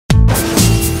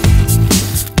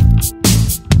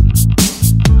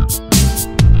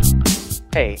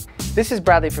Hey, this is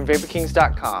Bradley from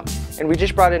VaporKings.com, and we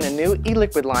just brought in a new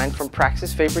e-liquid line from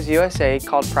Praxis Vapors USA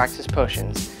called Praxis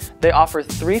Potions. They offer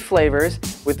 3 flavors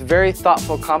with very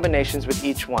thoughtful combinations with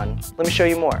each one. Let me show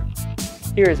you more.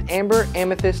 Here is amber,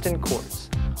 amethyst, and quartz.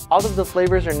 All of the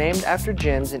flavors are named after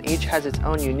gems and each has its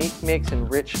own unique mix and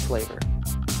rich flavor.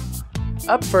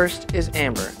 Up first is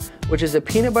amber, which is a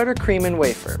peanut butter cream and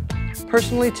wafer.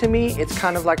 Personally to me, it's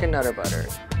kind of like a Nutter Butter.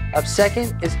 Up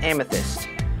second is amethyst,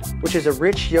 which is a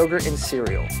rich yogurt and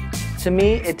cereal. To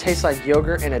me, it tastes like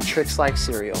yogurt in a Trix-like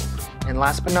cereal. And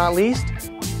last but not least,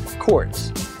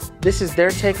 quartz. This is their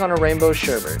take on a rainbow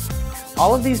sherbet.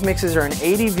 All of these mixes are an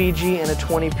 80 VG and a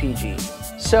 20 PG,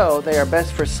 so they are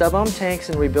best for sub-ohm tanks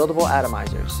and rebuildable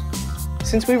atomizers.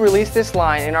 Since we released this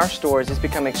line in our stores, it's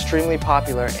become extremely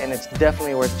popular and it's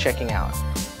definitely worth checking out.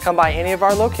 Come by any of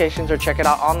our locations or check it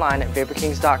out online at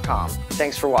VaporKings.com.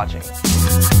 Thanks for watching.